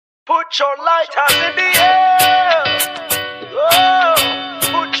Put your lighters in the air. Oh,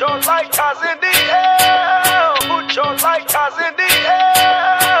 put your lighters in the air. Put your lighters in the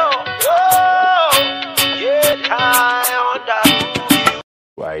air. Oh, get high on that.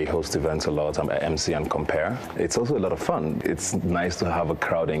 I host events a lot. I'm at MC and Compare. It's also a lot of fun. It's nice to have a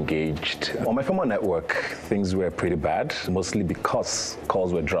crowd engaged. On my former network, things were pretty bad, mostly because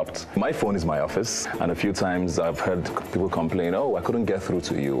calls were dropped. My phone is my office, and a few times I've heard people complain, oh, I couldn't get through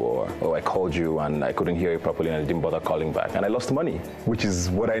to you, or oh, I called you and I couldn't hear you properly and I didn't bother calling back. And I lost money, which is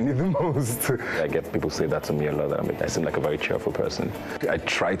what I need the most. I get people say that to me a lot, that I seem like a very cheerful person. I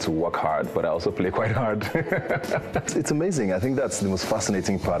try to work hard, but I also play quite hard. It's amazing. I think that's the most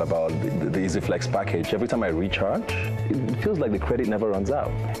fascinating part about the EasyFlex package. Every time I recharge, it feels like the credit never runs out.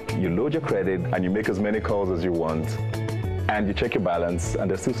 You load your credit and you make as many calls as you want, and you check your balance, and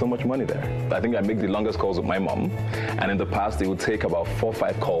there's still so much money there. I think I make the longest calls with my mom, and in the past it would take about 4 or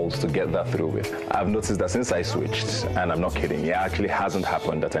 5 calls to get that through with. I've noticed that since I switched, and I'm not kidding, it actually hasn't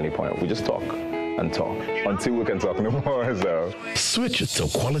happened at any point. We just talk and talk until we can talk no more. So switch to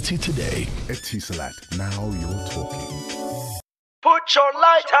quality today. Etisalat, now you're talking. Put your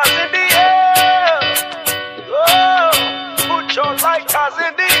lighters in the air. Oh, put your lighters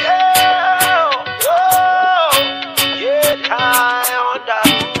in the air. Oh, get high on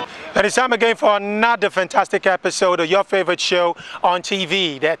that. And it's time again for another fantastic episode of your favorite show on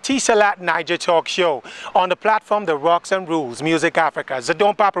TV, the Etisalat 9jaTalks show, on the platform that rocks and rules Music Africa.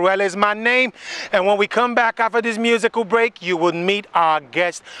 Zdon Paporella is my name, and when we come back after this musical break, you will meet our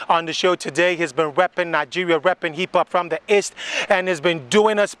guest on the show today. He's been repping Nigeria, repping hip-hop from the East, and has been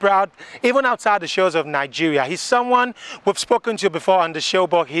doing us proud, even outside the shores of Nigeria. He's someone we've spoken to before on the show,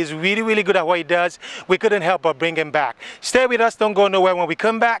 but he's really, really good at what he does. We couldn't help but bring him back. Stay with us, don't go nowhere. When we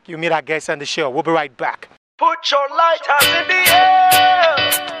come back, you meet our guest on the show. We'll be right back. Put your lighters in the air.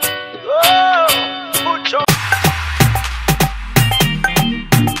 Oh, put your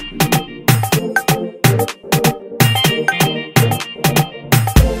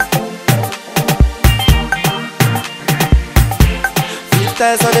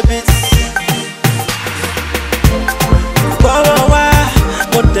filters on the beats.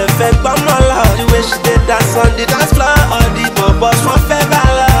 The way she did dance on the dance floor, all the bubbles from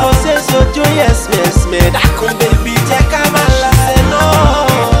Febala. Oh, say so, yes, yes, me. That come baby, take a mala. She said no.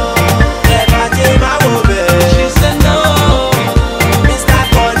 Never take my woman. She said no. Mr.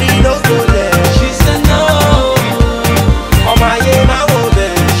 Connie no go there. She said no. Oh my yeah, my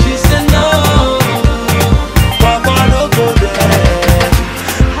woman. She said no. Papa no go there.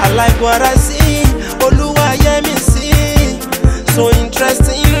 I like what I see. Oluwa yeah me see. So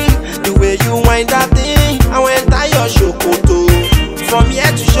interesting. The way you wind that thing, I went to your Shokoto. From here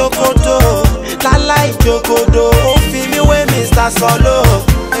to Shokoto, la like Jokodo. Oh, feel me when Mr. Solo.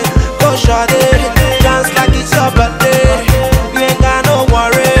 Go shawty, dance like it's your birthday. You ain't got no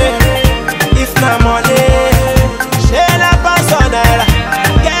worry, if not money. She la personera,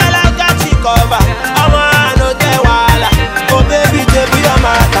 girl I got you cover. I'm on no te wala, oh baby te be your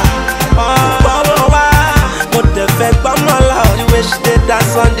matter. But the fact I'm not loud, the way she did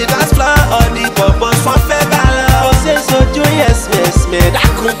dance on the dance floor, all the bubbles from Febala. Oh, say so, yes, yes, me. That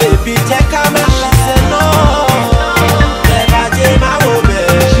could baby, take a man. She said no. Never take my woman.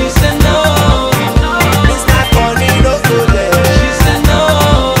 She said no. Mr. Connie no go there. She said no.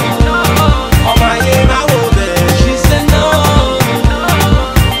 Oh my yeah, my woman. She said no.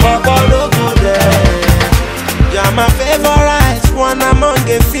 Papa no go there. You're my favorite, one among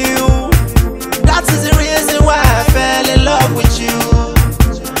a few. That is the reason why I fell in love with you.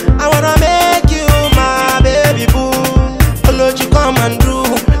 I wanna make you my baby boo. Oh Lord, you come and do.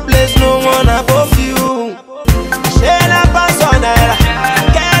 Place no one above you. She la personera,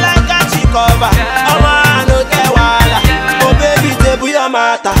 girl I got you cover. Oh man, no te wala. Oh baby, te bu your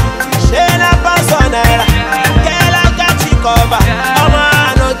matter. She la personera, girl I got you cover. Oh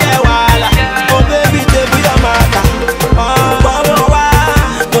man, no te wala. Oh baby, te bu your matter.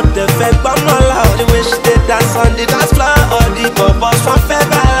 But the fact I'm not loud. The way she did dance on the dance floor, all the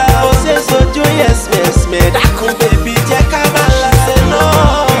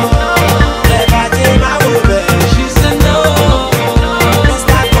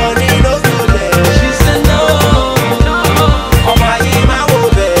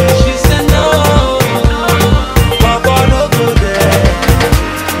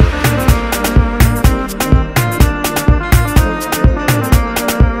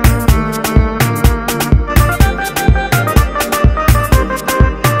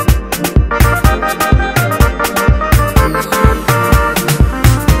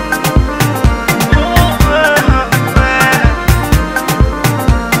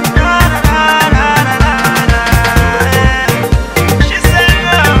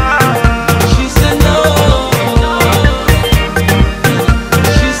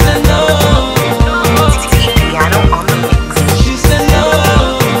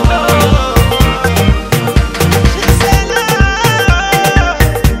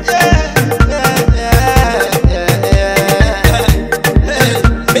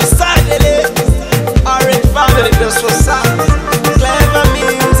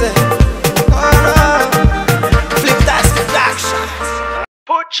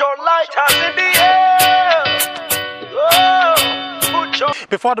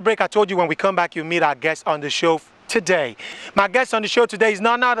before the break, I told you when we come back, you meet our guest on the show today. My guest on the show today is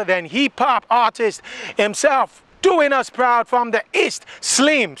none other than hip-hop artist himself, doing us proud from the East,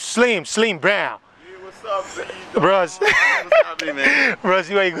 Slim Brown. What's up, Bros? What's happening, man? Bros,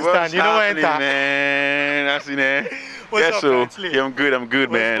 you ain't gonna stand. You know what I'm man? That's it, man. What's Yeah, up, so man? Slim? yeah, I'm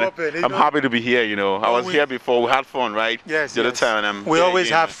good, man. poppin'? I'm happy to be here. You know, I was here before. We had fun, right? Yes. The other time, and we here always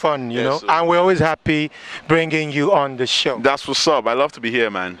again, have man. fun, you Yeah, know, so- and we're always happy bringing you on the show. That's what's up. I love to be here,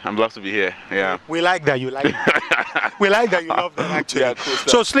 man. I'm glad to be here. Yeah. We like that you like it. We like that you love that, actually. Yeah, cool stuff.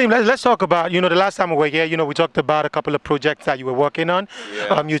 So, Slim, let's talk about, you know, the last time we were here, you know, we talked about a couple of projects that you were working on.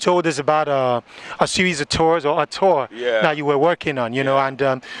 Yeah. You told us about a series of tours, or a tour Yeah. that you were working on, you know,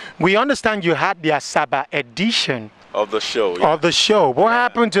 and we understand you had the Asaba edition Of the show. Yeah. of the show. What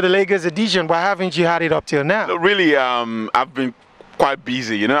happened to the Lagos edition? Why haven't you had it up till now? No, really, I've been quite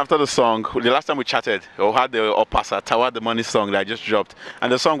busy. You know, after the song, the last time we chatted, we had the Opasa Tawa the Money song that I just dropped,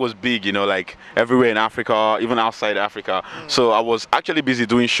 and the song was big. You know, like everywhere in Africa, even outside Africa. So I was actually busy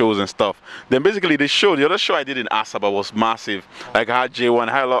doing shows and stuff. Then basically, the other show I did in Asaba was massive. Like I had J1,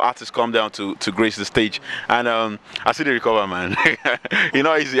 I had a lot of artists come down to grace the stage, and I see the recover, man. You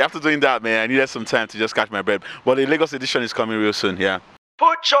know, easy. After doing that, man, I needed some time to just catch my breath. But the Lagos edition is coming real soon. Yeah.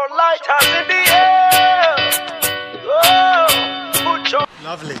 Put your lighters in the air. Oh, put your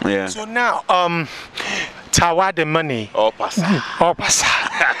Lovely. Yeah. So now, Tawa the Money. Opasa. Opasa.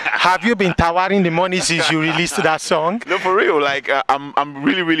 Have you been tawaring the money since you released that song? No, for real. Like I'm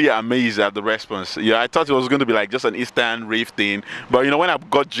really amazed at the response. Yeah, I thought it was going to be like just an Eastern rave thing, but you know when I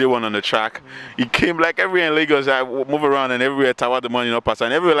got J1 on the track, it came like everywhere in Lagos. I move around and everywhere Tawa the Money, Opasa,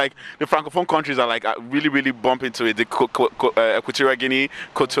 and everywhere like the francophone countries are like really bump into it. The Equatorial Guinea,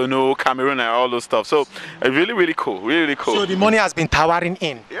 Cotonou, Cameroon, and all those stuff. So really cool. Really cool. So the money has been towering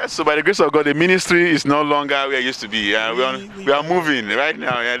in. Yeah, so by the grace of God, the ministry is no longer where it used to be. We are moving right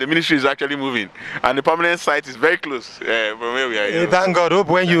now. Yeah, the ministry is actually moving, and the permanent site is very close from where we are. Hey, thank God. Hope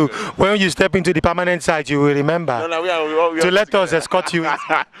when you step into the permanent site, you will remember No, we are to let us escort you in.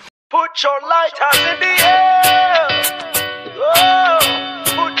 Put your lighters in the air. Oh,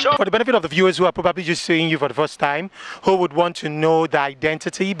 put your For the benefit of the viewers who are probably just seeing you for the first time, who would want to know the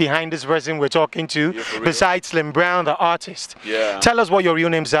identity behind this person we're talking to, Yeah, for real. besides Slim Brown, the artist. Yeah. Tell us what your real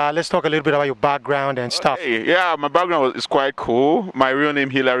names are. Let's talk a little bit about your background and stuff. Hey, yeah, my background is quite cool. My real name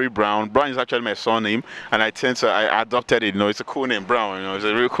Hilary Brown. Brown is actually my surname, and I adopted it. You know, it's a cool name, Brown. You know, it's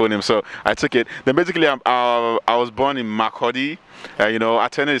a real cool name, so I took it. Then basically, I was born in Makurdi. You know, I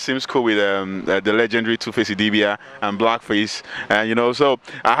attended the same school with the legendary Two-Face Idibia and Blackface, and you know, so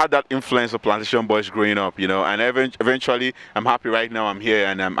I had that influence of Plantation Boys growing up, you know, and eventually I'm happy right now I'm here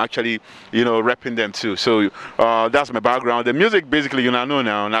and I'm actually, you know, repping them too. So that's my background. The music basically, you know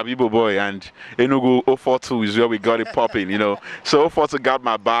now, Nabibo Boy and Enugu 042 is where we got it popping, you know. So 042 got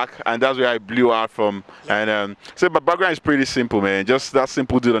my back, and that's where I blew out from. And so my background is pretty simple, man. Just that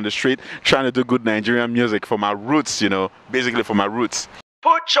simple dude on the street trying to do good Nigerian music for my roots, you know, basically for my roots.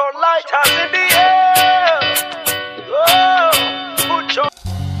 Put your lighters in the air. Oh, put your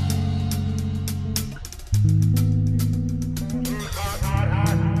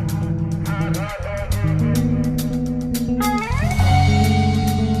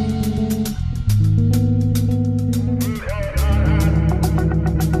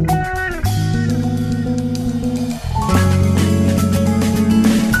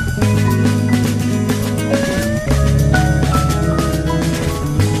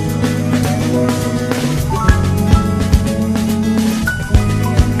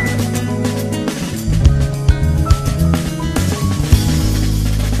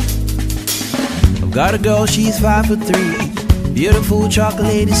Got a girl, she's 5'3", beautiful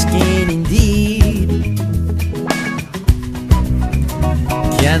chocolate skin indeed.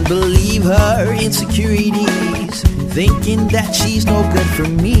 Can't believe her insecurities, thinking that she's no good for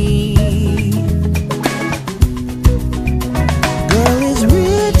me. Girl is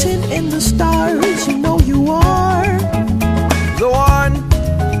written in the stars, you know you are the one.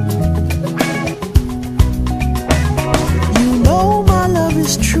 You know my love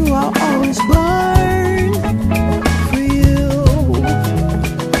is true, I'll always burn for you.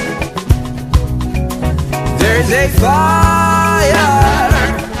 There's a fire,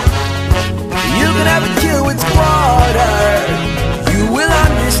 you can have it kill with water. You will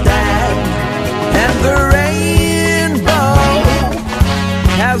understand. And the rainbow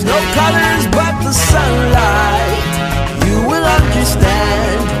has no colors but the sunlight. You will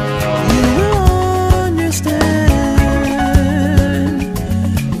understand. You will understand.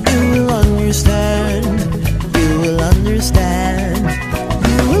 You will understand. You will understand.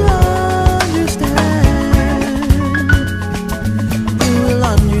 You will understand. You will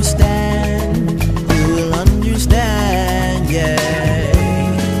understand.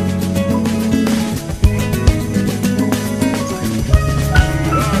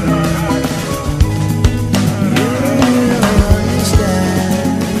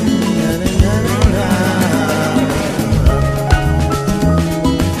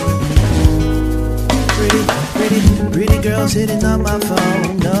 girl sitting on my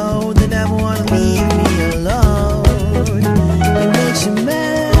phone. No, they never wanna leave me alone. It makes you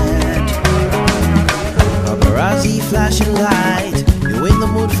mad. Paparazzi flashing light. You in the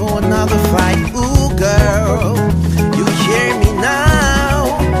mood for another fight. Ooh, girl, you hear me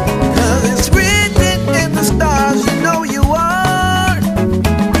now. 'Cause it's written in the stars. You know you are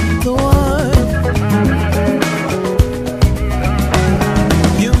the one.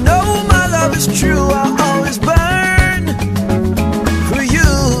 You know my love is true. I'll always burn for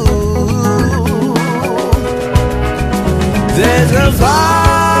you. There's a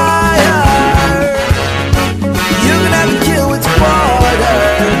fire. You can never kill with water.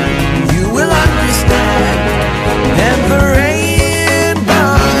 You will understand. And the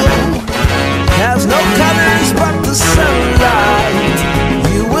rainbow has no colors but the sunlight.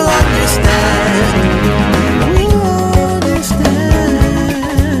 You will understand. You will understand.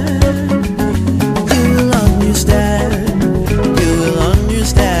 You will understand. You will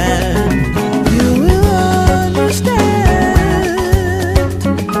understand. You will understand.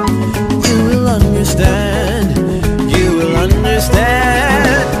 You will understand. You will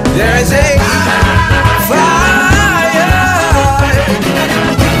understand. There's a fire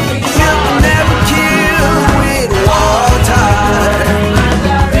you never kill with water.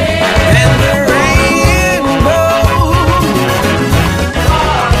 And the rainbow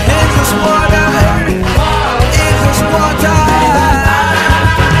is just water. It's just water.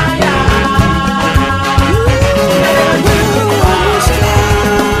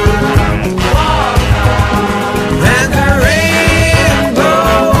 And the rainbow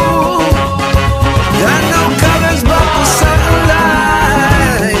got no colors but the sunlight.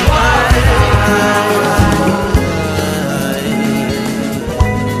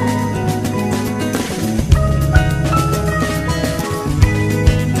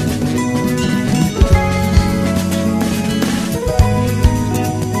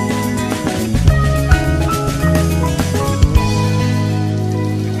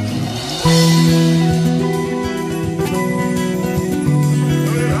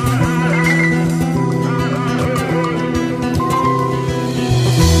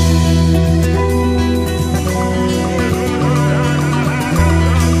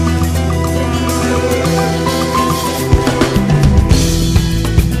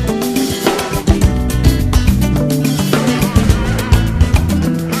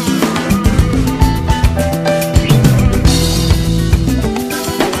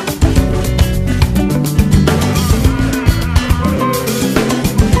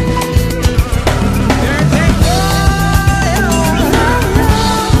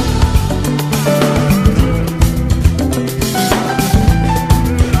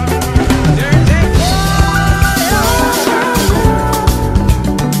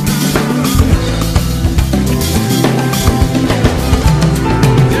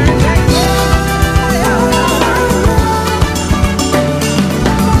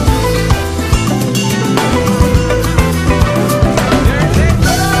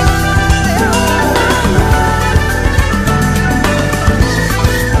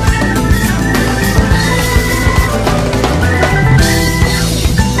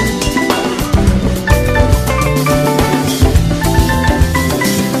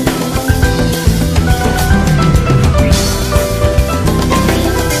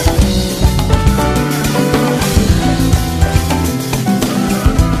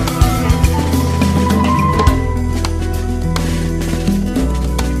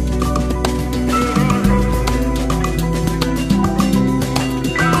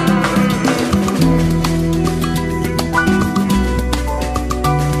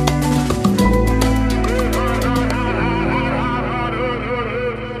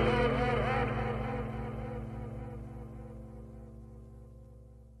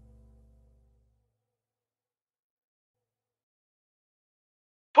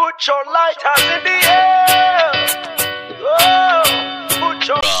 Put your lighters in the air. Oh, put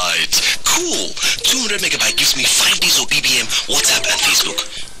your Right, cool. 200 megabyte gives me 5 days of BBM, WhatsApp, and Facebook.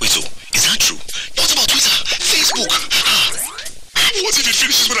 Wait, so is that true? What about Twitter? Facebook? What if it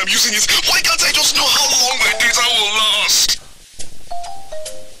finishes when I'm using it? Why can't I just know how long my data will last?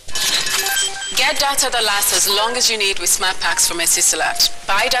 Get data that lasts as long as you need with Smart Packs from Etisalat.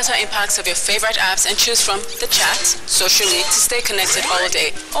 Buy data in packs of your favorite apps and choose from the chat, social need to stay connected all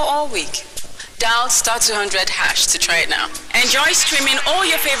day or all week. Dial *200# to try it now. Enjoy streaming all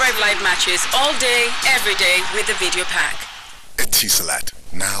your favorite live matches all day, every day with the video pack. Etisalat,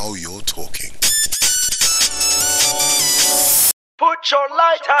 now you're talking. Put your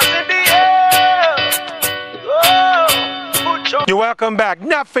lighters in the air. Oh, put your You're welcome back.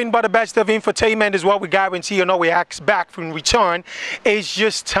 Nothing but the best of infotainment is what we guarantee. You know, we ask back from return. It's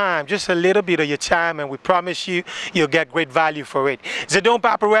just time, just a little bit of your time, and we promise you, you'll get great value for it. Zdon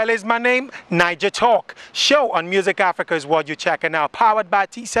Paporella is my name. 9jaTalk show on Music Africa is what you're checking out. Powered by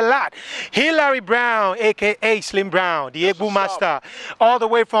Etisalat. Hilary Brown, aka Slim Brown, the EGWU Master, all the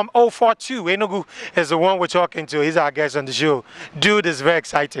way from 042. Enugu is the one we're talking to. He's our guest on the show. Dude is very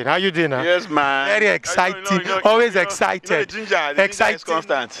exciting. How you doing? Huh? Yes, man. Very exciting. Always excited. The ginger is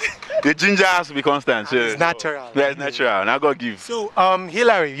constant. The ginger has to be constant. So, it's natural. Yeah, it's natural. Now God give. So,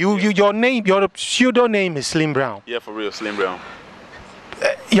 Hilary, your name, your pseudo name is Slim Brown. Yeah, for real, Slim Brown.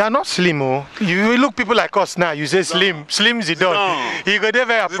 You're not Slim, oh. You look people like us now. You say Slim. Slim Zdon. You go there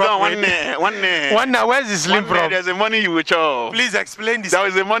very appropriate. One now, where's the Slim from? There's the money you will chop. Please explain this. There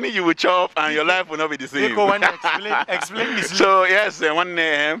is the money you will chop, and your life will not be the same. Explain this. So yes, one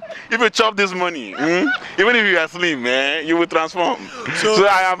if you chop this money, even if you are slim, you will transform. So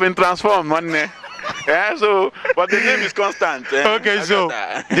I have been transformed one day. Yeah, so but the name is constant. Okay, so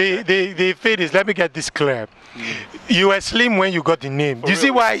the thing is, let me get this clear. You were slim when you got the name. Do you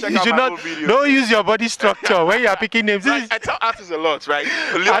see why you should not don't use your body structure when you are picking names? I tell artists a lot, right?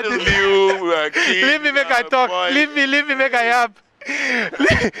 Leave me make I talk. Leave me make I have.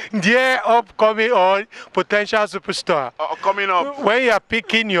 Dear upcoming or potential superstar. Coming up. When you are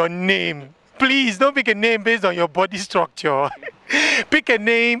picking your name, please don't pick a name based on your body structure. Pick a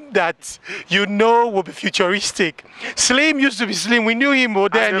name that you know will be futuristic. Slim used to be slim. We knew him,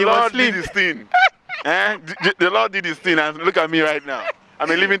 but then he was slim. Did his thing. The Lord did his thing, and look at me right now.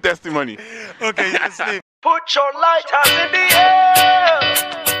 I'm a living testimony. Okay, yes, Slim. Put your lighters in the air.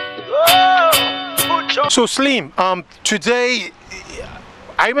 Oh, put your So Slim, today,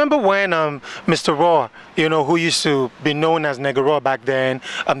 I remember when Mr. Raw, you know, who used to be known as Nigga Raw back then,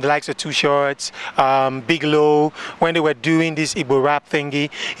 the likes of Too Shorts, Big Low, when they were doing this Igbo rap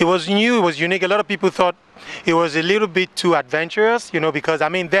thingy, it was new, it was unique. A lot of people thought it was a little bit too adventurous, you know, because I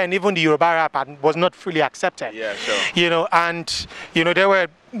mean then even the Yoruba rap was not fully accepted. Yeah, sure. You know, and you know there were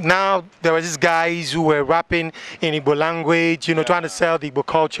these guys who were rapping in Igbo language, you know, trying to sell the Igbo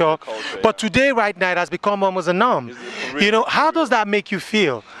culture. But today, right now, it has become almost a norm. You know, how does that make you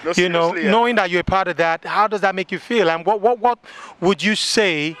feel? No, you know, yeah. knowing that you're a part of that, how does that make you feel? And what would you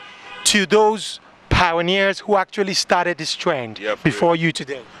say to those pioneers who actually started this trend before you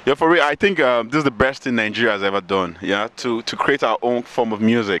today? Yeah, for real, I think this is the best thing Nigeria has ever done, yeah, to create our own form of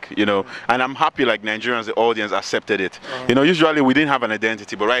music, you know, and I'm happy like Nigerians, the audience accepted it. You know, usually we didn't have an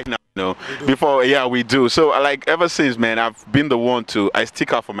identity, but right now, you know, before, yeah, we do. So like ever since, man, I've been the one I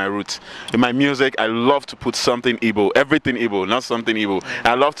stick out for my roots. In my music, I love to put something Igbo, everything Igbo, not something Igbo.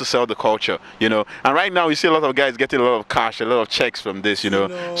 I love to sell the culture, you know, and right now you see a lot of guys getting a lot of cash, a lot of checks from this, you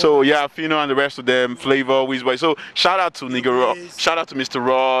know. So yeah, Fino and the rest of them, Flavor, Wizboy. So shout out to Nigga Raw, shout out to Mr.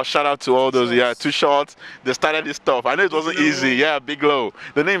 Raw, shout out to all those, Too Shorts. They started this stuff. I know it wasn't easy, Big Low.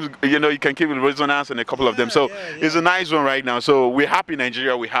 The names, you know, you can keep resonance in a couple of them. So it's a nice one right now. So we're happy in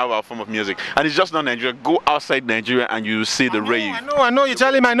Nigeria, we have our form of music. And it's just not Nigeria. Go outside Nigeria and you see the rave. I know. You're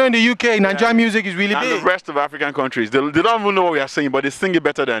telling me, I know in the UK, Nigerian music is really big. And the rest of African countries, they don't even know what we are saying, but they sing it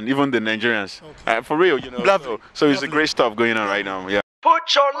better than even the Nigerians. For real, you know. So it's a great stuff going on right now, yeah.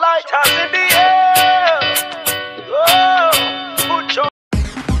 put your lighters in the air. Oh, put your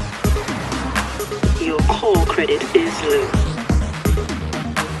Your call credit is low.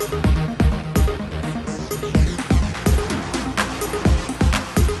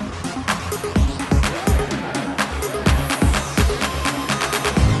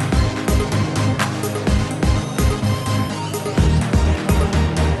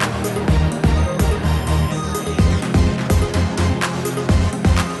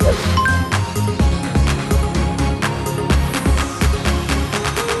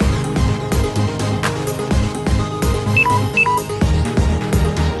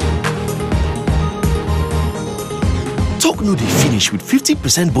 Talk no dey finish with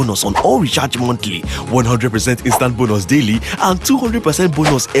 50% bonus on all recharge monthly, 100% instant bonus daily, and 200%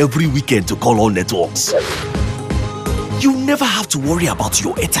 bonus every weekend to call all networks. You never have to worry about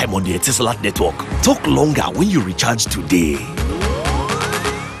your airtime on the Etisalat network. Talk longer when you recharge today.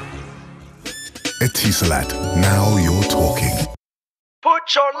 Etisalat, now you're talking.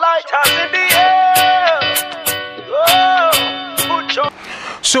 put your lighters in the air. Oh, put your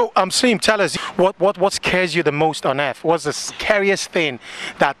So, Slim, tell us what scares you the most on earth? What's the scariest thing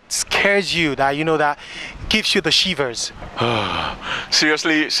that scares you, that you know, that gives you the shivers?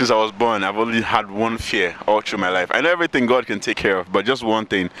 Seriously, since I was born, I've only had one fear all through my life. I know everything God can take care of, but just one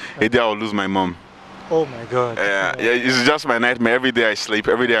thing: a day I'll lose my mom. Oh my God. Yeah, it's just my nightmare. Every day I sleep,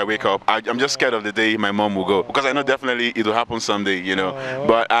 every day I wake up. I'm just scared of the day my mom will go, because I know definitely it will happen someday, you know.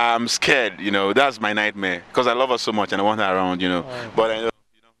 But I'm scared, you know. That's my nightmare, because I love her so much and I want her around, you know. But I know,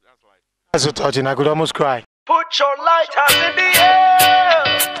 you know, that's why. That's so touching. I could almost cry. Put your lighters in the air.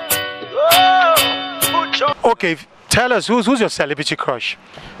 Oh, put your Okay, tell us who's your celebrity crush?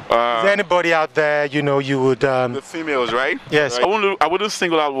 Is there anybody out there you know you would? The females, right? Yes. I wouldn't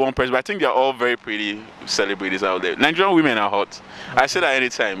single out one person, but I think they're all very pretty celebrities out there. Nigerian women are hot. I say that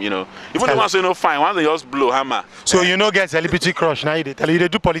anytime, you know. Even the ones who know fine, once they just blow hammer. So you know, get celebrity crush now. They tell you they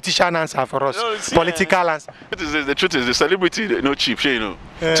do politician answer for us. No, see, political answer. The truth is the celebrity no cheap, you know.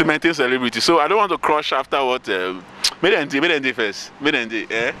 To maintain celebrity. So I don't want to crush after what. Made them first.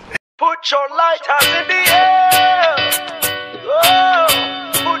 Eh? Put your lighters in the air.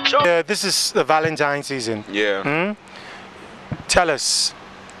 Oh, put your This is the Valentine season. Yeah. Tell us,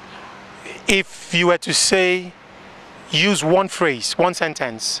 if you were to say, use one phrase, one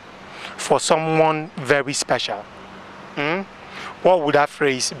sentence for someone very special, what would that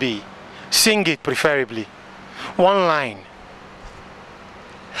phrase be? Sing it preferably. One line.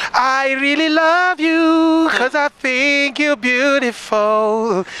 I really love you because I think you're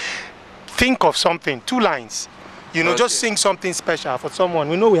beautiful. Think of something, 2 lines. You know, just sing something special for someone.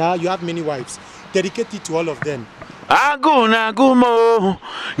 We know you have many wives. Dedicate it to all of them. Aguna gumo,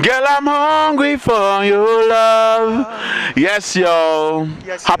 girl, I'm hungry for your love. Yes, yo.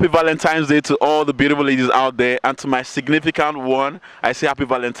 Yes, happy Valentine's Day to all the beautiful ladies out there, and to my significant one, I say happy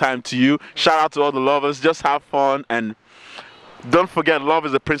Valentine to you. Shout out to all the lovers. Just have fun, and don't forget, love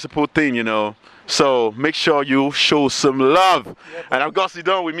is the principal thing, you know. So make sure you show some love. Yeah, and I've got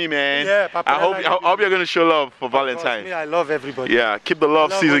Zdon with me, man. Yeah, I hope you're gonna show love for Valentine's. Me, I love everybody. Yeah, keep the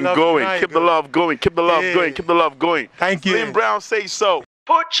love season going. Keep the love going. Keep the love going. Keep the love going. Thank you. Slim Brown say so.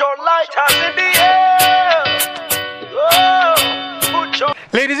 Put your lighters in the air. Oh, put your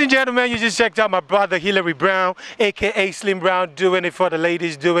Ladies and gentlemen, you just checked out my brother Hillary Brown, aka Slim Brown, doing it for the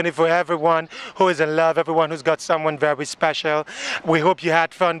ladies, doing it for everyone who is in love, everyone who's got someone very special. We hope you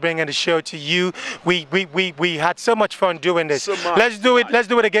had fun bringing the show to you. We had so much fun doing this. Let's do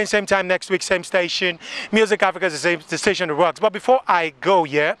it again, same time next week, same station. Music Africa is the station that rocks. But before I go,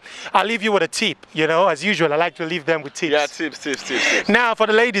 I'll leave you with a tip. You know, as usual, I like to leave them with tips. Yeah, tips. Now, for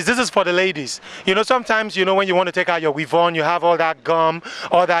the ladies, this is for the ladies. You know, sometimes, you know, when you want to take out your weave on, you have all that gum,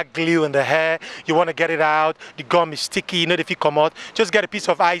 all that glue in the hair, you want to get it out, the gum is sticky, you know, if you come out, just get a piece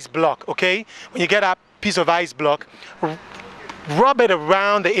of ice block, okay? When you get a piece of ice block, rub it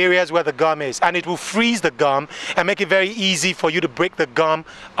around the areas where the gum is, and it will freeze the gum and make it very easy for you to break the gum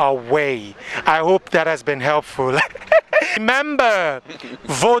away. I hope that has been helpful. Remember,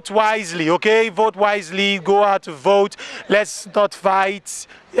 vote wisely, okay? Vote wisely, go out to vote. Let's not fight.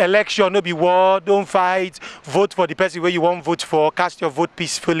 Election, no be war, don't fight. Vote for the person where you want to vote for. Cast your vote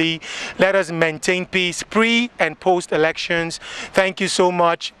peacefully. Let us maintain peace pre and post elections. Thank you so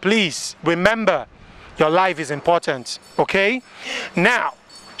much. Please remember, your life is important, okay? Now,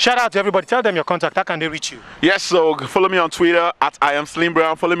 shout out to everybody. Tell them your contact. How can they reach you? Yes, so follow me on Twitter at I am Slim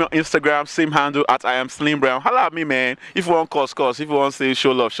Brown. Follow me on Instagram, same handle at I am Slim Brown. Holla at me, man. If you want cause. If you want to say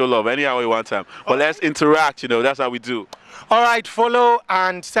show love. Anyhow you want time. But let's interact, you know. That's how we do. All right, follow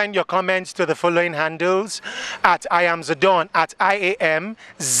and send your comments to the following handles at I am Zdon, at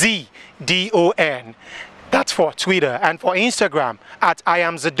IAMZDON. That's for Twitter. And for Instagram, at I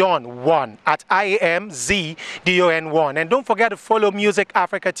am Zdon1, at IAMZDON1. And don't forget to follow Music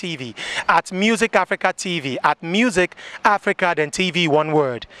Africa TV, at Music Africa TV, at Music Africa, then TV, one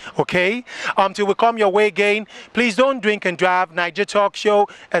word. Okay? Till we come your way again, please don't drink and drive. 9jaTalks show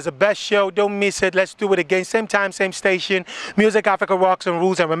is the best show. Don't miss it. Let's do it again. Same time, same station. Music Africa rocks and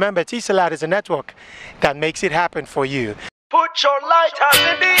rules. And remember, Etisalat is a network that makes it happen for you. Put your lighters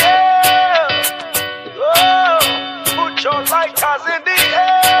in the air. Oh, put your lighters in the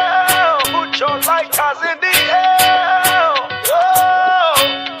air. Put your lighters in the air. Oh,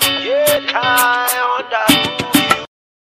 yeah, time.